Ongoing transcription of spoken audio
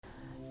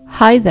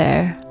Hi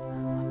there.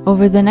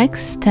 Over the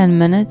next 10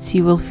 minutes,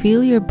 you will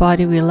feel your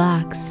body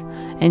relax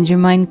and your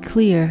mind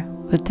clear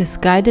with this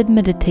guided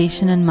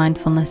meditation and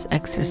mindfulness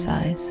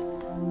exercise.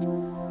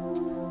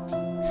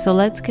 So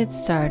let's get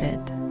started.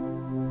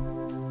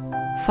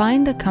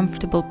 Find a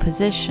comfortable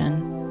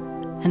position,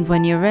 and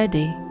when you're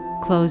ready,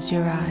 close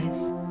your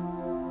eyes.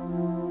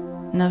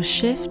 Now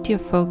shift your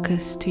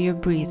focus to your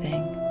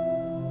breathing.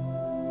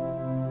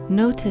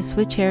 Notice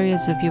which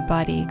areas of your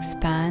body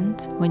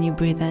expand when you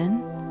breathe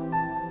in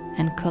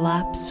and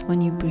collapse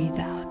when you breathe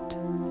out.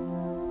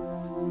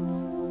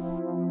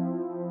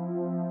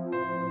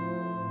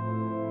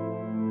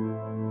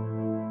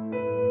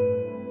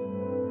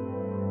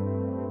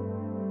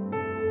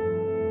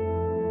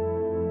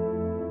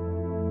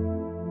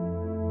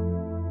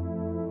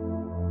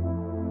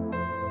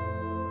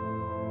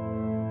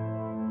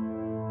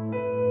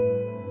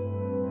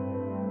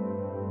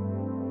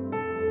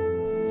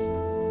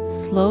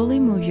 Slowly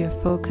move your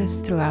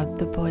focus throughout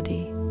the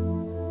body.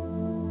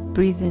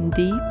 Breathe in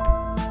deep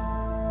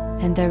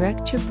and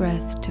direct your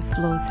breath to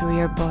flow through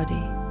your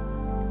body.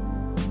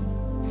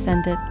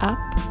 Send it up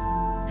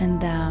and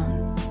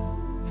down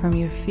from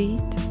your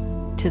feet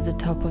to the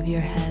top of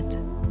your head.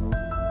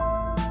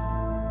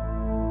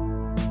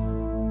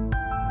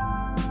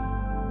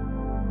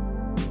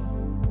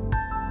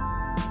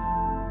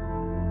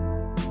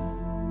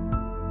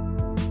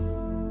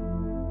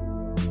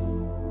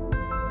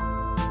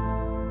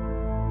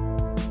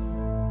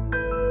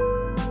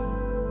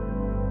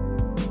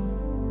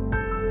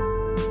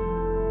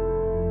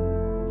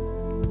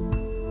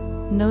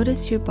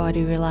 Notice your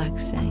body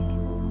relaxing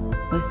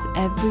with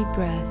every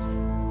breath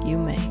you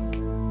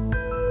make.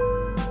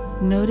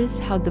 Notice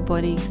how the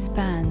body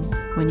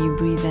expands when you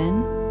breathe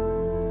in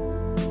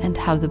and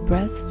how the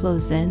breath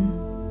flows in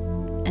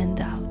and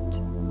out.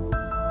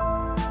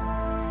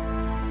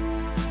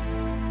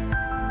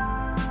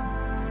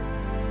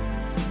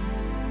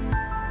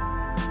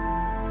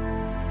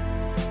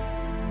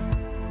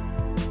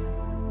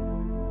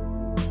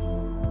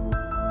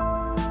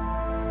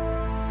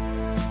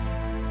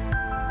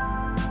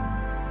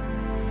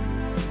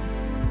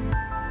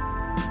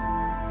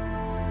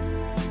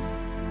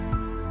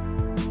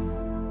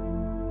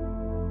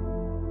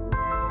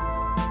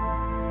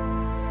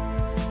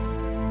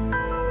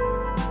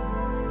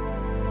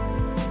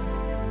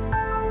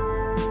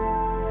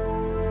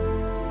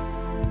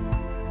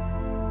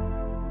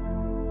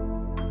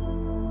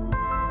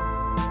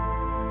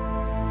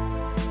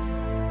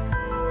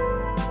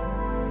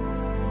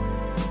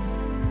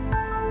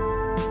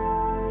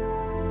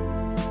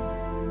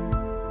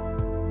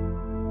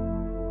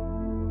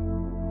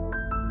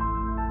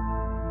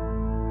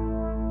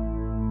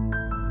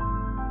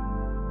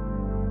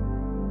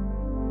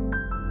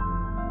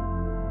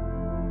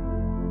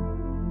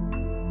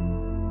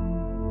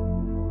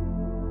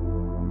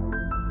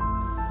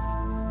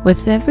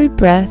 With every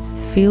breath,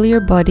 feel your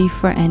body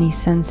for any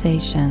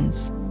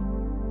sensations.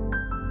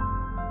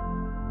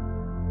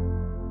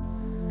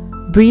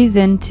 Breathe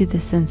into the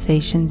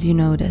sensations you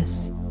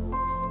notice.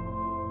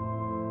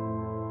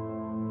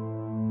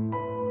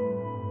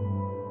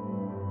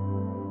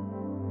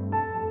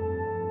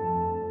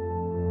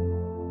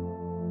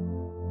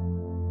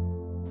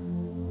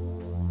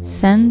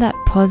 Send that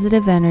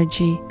positive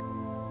energy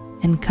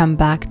and come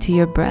back to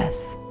your breath.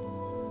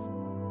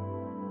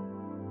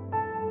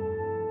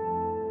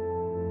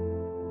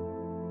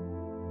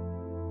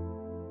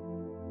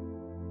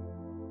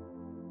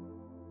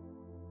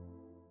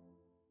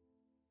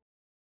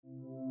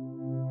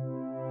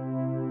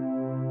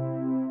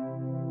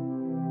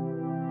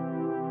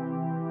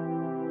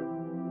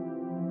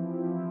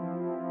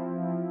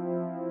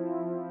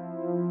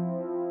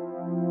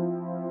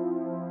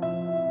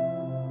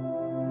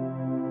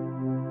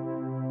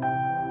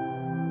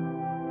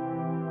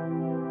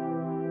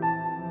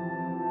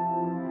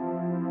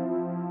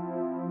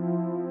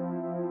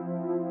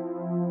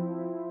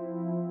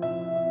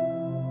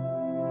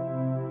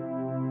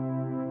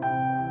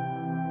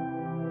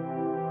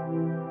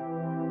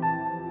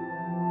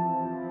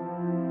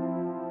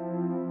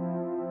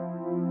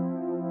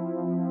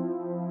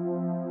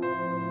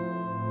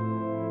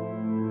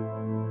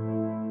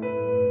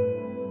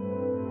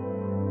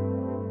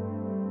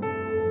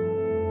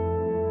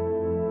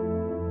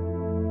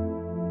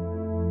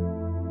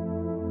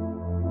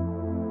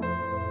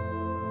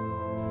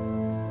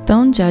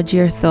 Don't judge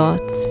your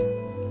thoughts.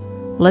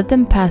 Let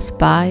them pass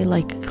by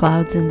like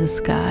clouds in the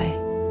sky.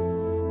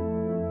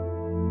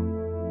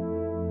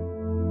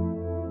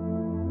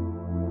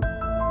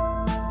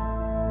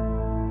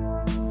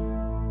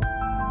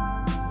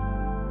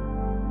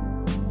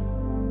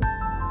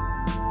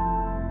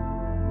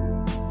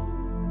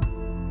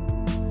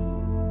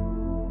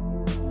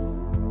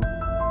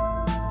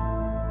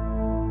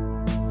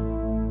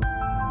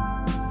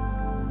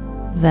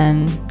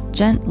 Then,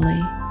 gently,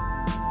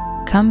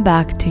 come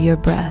back to your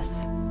breath.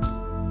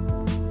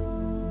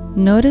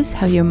 Notice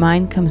how your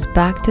mind comes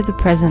back to the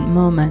present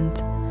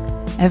moment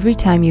every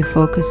time you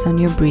focus on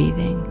your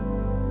breathing.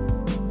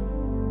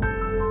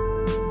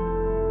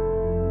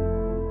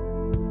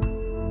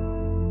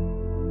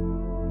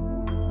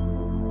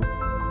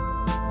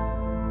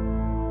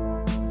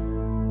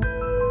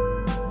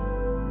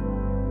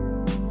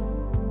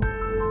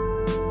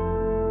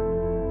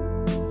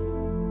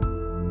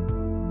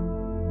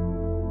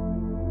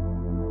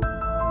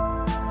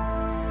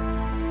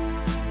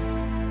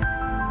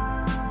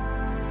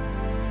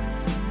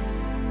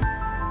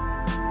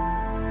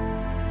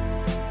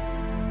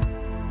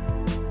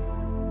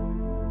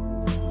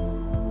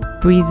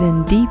 Breathe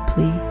in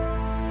deeply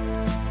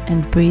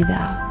and breathe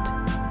out.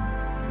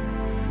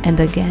 And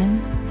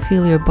again,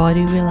 feel your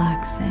body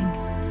relaxing.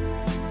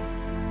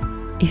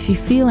 If you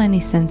feel any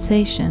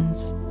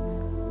sensations,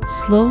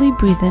 slowly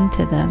breathe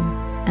into them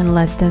and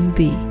let them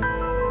be.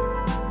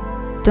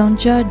 Don't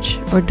judge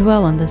or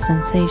dwell on the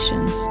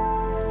sensations.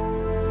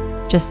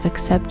 Just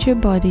accept your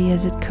body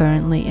as it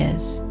currently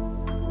is.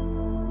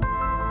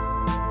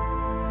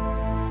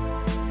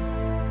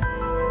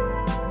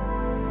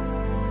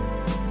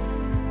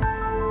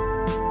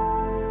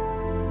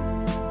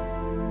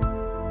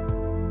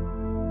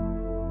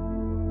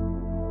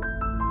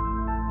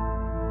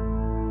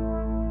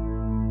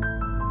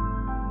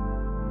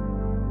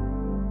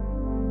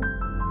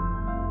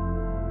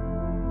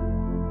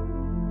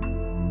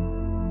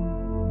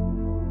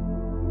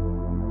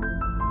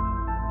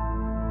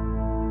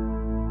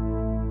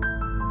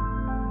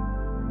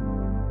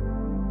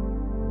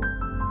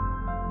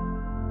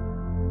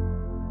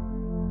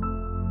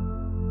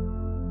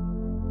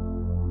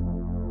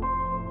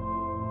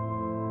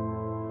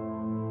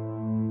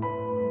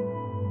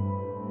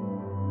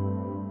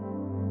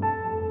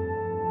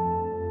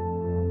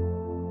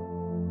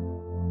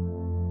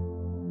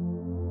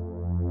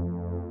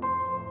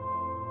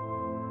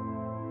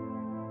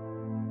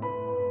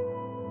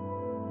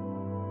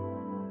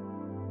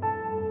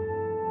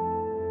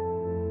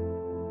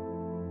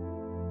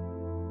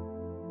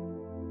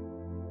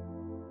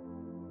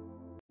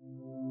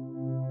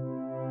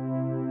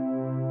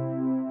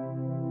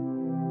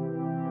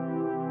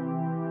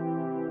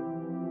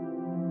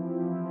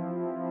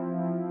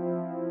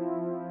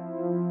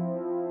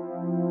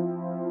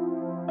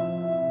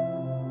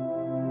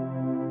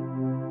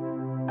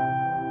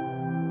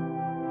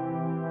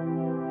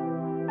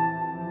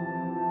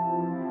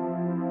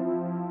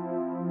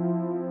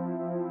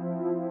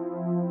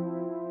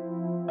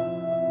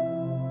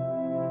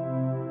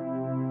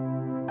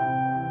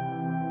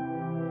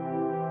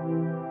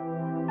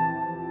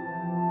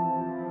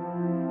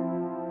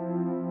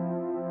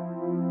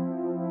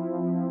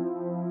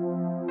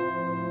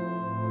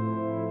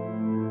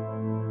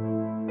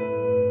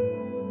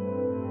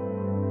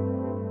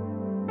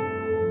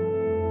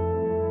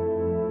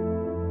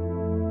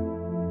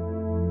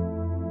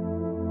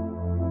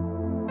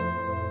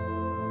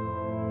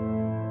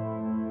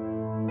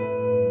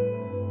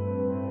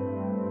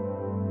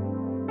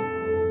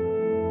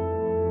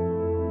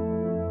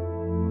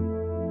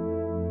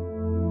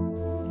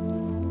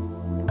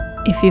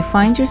 If you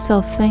find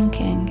yourself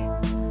thinking,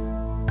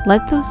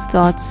 let those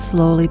thoughts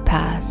slowly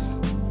pass.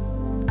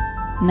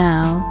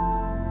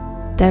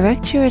 Now,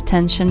 direct your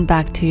attention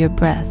back to your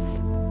breath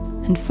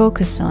and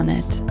focus on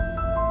it,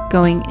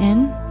 going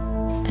in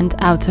and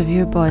out of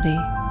your body.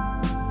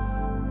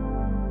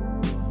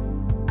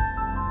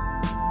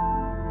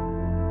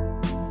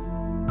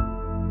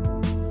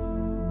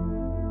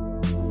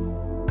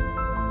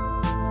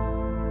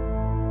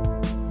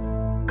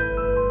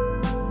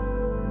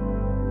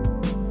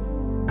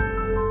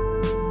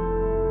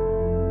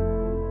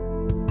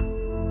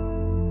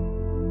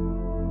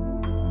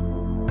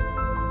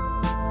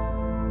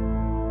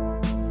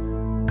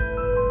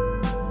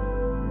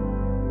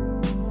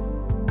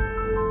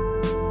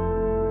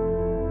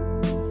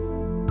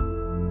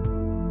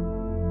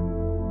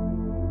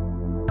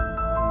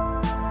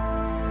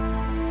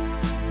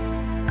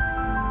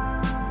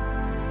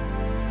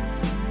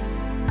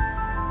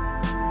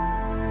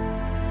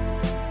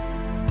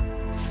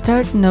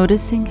 Start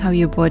noticing how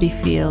your body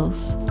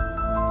feels,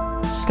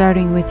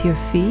 starting with your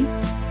feet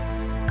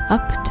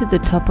up to the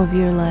top of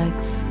your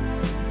legs,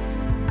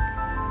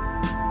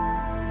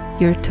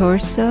 your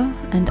torso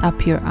and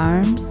up your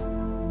arms,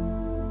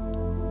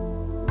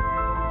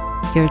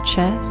 your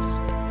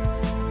chest,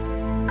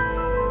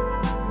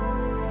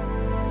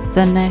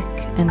 the neck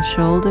and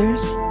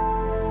shoulders,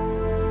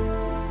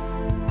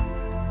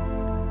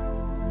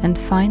 and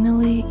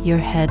finally your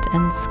head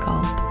and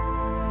scalp.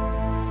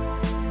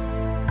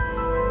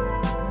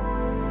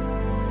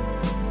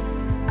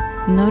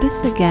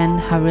 Notice again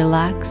how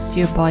relaxed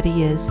your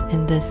body is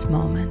in this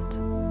moment.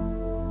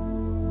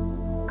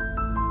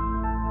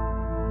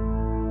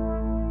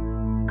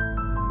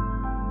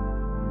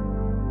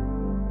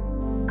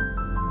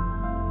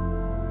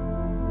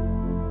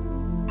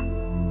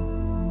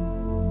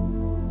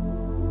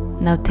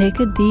 Now take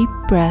a deep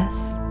breath,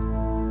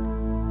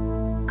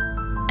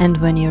 and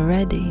when you're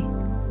ready,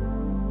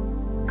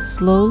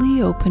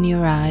 slowly open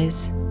your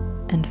eyes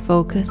and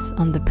focus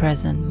on the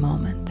present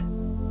moment.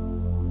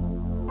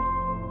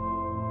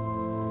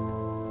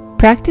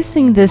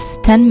 Practicing this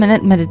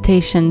 10-minute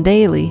meditation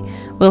daily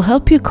will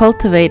help you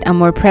cultivate a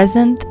more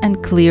present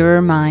and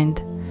clearer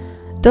mind.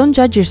 Don't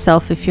judge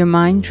yourself if your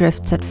mind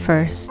drifts at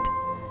first.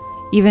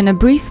 Even a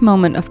brief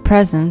moment of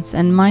presence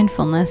and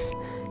mindfulness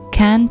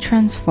can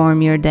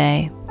transform your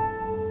day.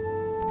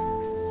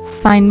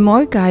 Find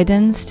more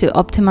guidance to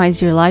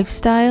optimize your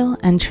lifestyle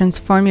and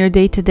transform your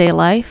day-to-day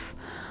life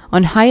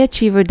on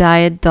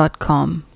highachieverdiet.com.